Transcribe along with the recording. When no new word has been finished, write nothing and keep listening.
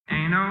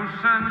no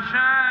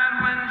sunshine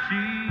when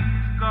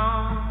she's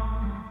gone.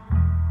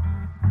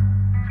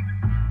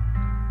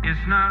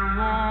 It's not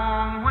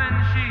warm when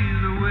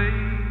she's away.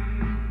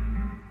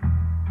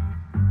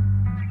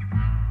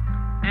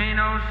 Ain't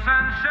no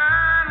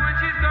sunshine when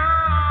she's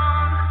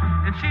gone,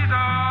 and she's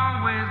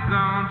always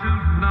gone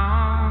too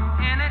long.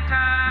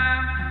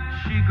 Anytime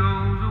she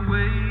goes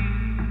away.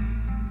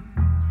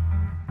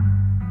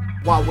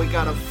 While we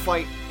gotta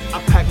fight, I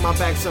pack my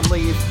bags and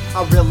leave.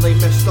 I really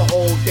miss the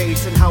old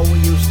days and how we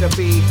used to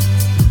be.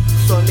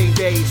 Sunny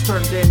days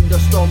turned into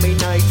stormy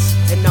nights,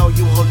 and now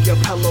you hug your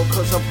pillow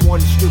cause of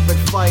one stupid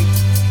fight.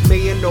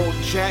 Me and old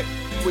Jack,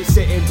 we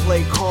sit and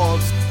play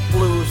cards.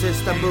 Blues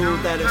is the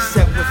mood that is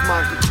set with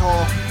my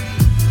guitar.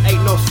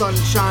 Ain't no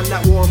sunshine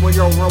that warm when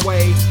you're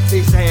away.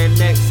 These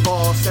next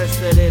ball says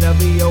that it'll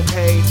be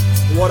okay.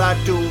 What I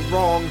do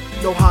wrong,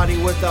 no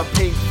hottie with a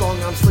pink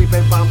thong. I'm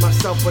sleeping by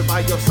myself, but by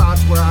your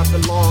side's where I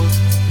belong.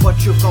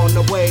 But you've gone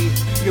away,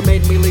 you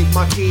made me leave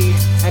my key.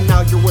 And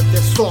now you're with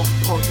this soft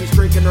punk, he's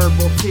drinking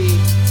herbal tea.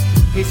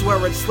 He's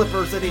wearing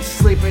slippers and he's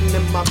sleeping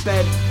in my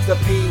bed. The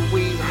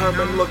Pee-wee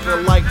Herman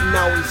looking like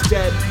now he's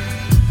dead.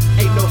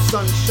 Ain't no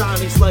sunshine,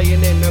 he's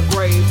laying in the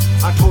grave.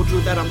 I told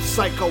you that I'm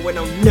psycho and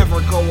I'll never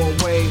go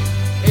away.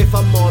 If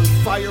I'm on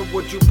fire,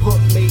 would you put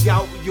me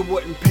out? You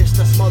wouldn't piss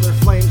the smothered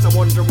flames, I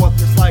wonder what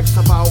this life's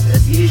about.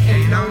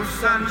 Ain't no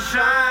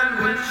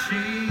sunshine when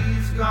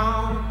she's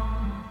gone.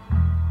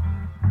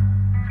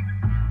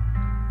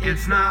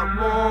 It's not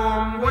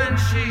warm when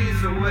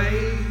she's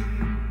away.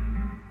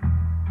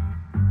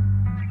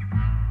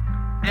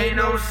 Ain't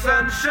no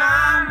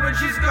sunshine when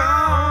she's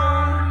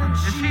gone, and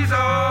she's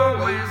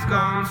always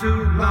gone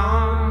too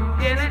long.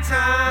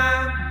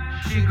 Anytime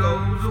she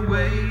goes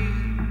away.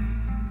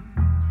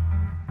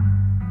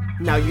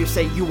 Now you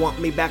say you want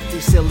me back,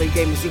 these silly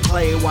games you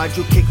play. Why'd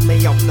you kick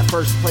me out in the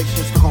first place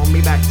just to call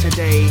me back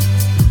today?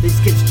 These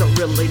kids don't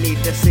really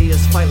need to see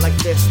us fight like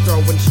this.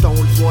 Throwing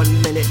stones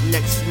 1 minute,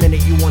 next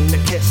minute you want to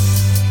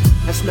kiss.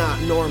 That's not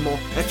normal,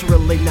 that's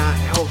really not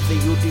healthy.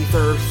 You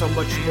deserve so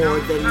much more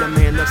than a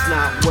man that's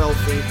not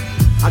wealthy.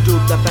 I do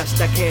the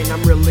best I can,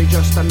 I'm really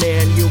just a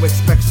man. You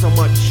expect so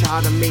much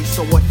out of me,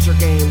 so what's your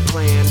game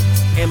plan?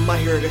 Am I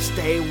here to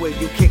stay? Will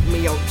you kick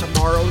me out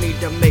tomorrow? Need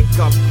to make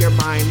up your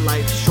mind,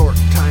 life's short,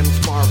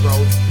 time's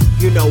borrowed.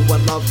 You know I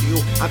love you,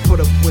 I put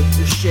up with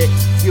your shit.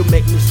 You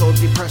make me so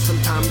depressed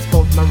sometimes,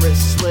 both my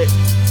wrists slit.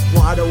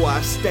 Why do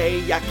I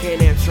stay? I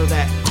can't answer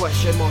that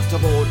question.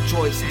 Multiple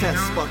choice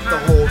tests, but the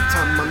whole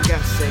time I'm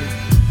guessing.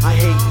 I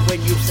hate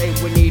when you say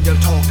we need to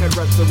talk, I'd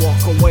rather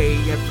walk away.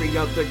 Every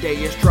other day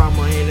is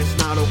drama and it's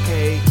not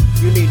okay.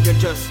 You need to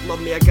just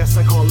love me, I guess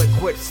I call it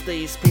quits.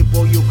 These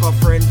people you call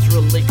friends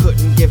really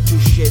couldn't give two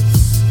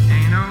shits.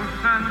 Ain't no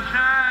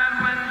sunshine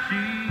when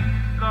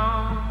she's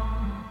gone.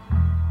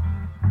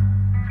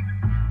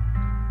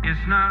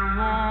 It's not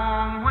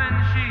warm when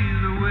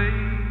she's away.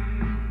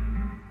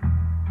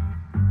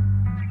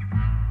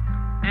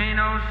 Ain't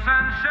no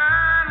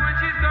sunshine when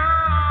she's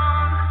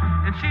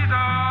gone, and she's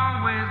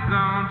always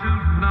gone too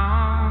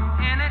long.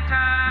 Anytime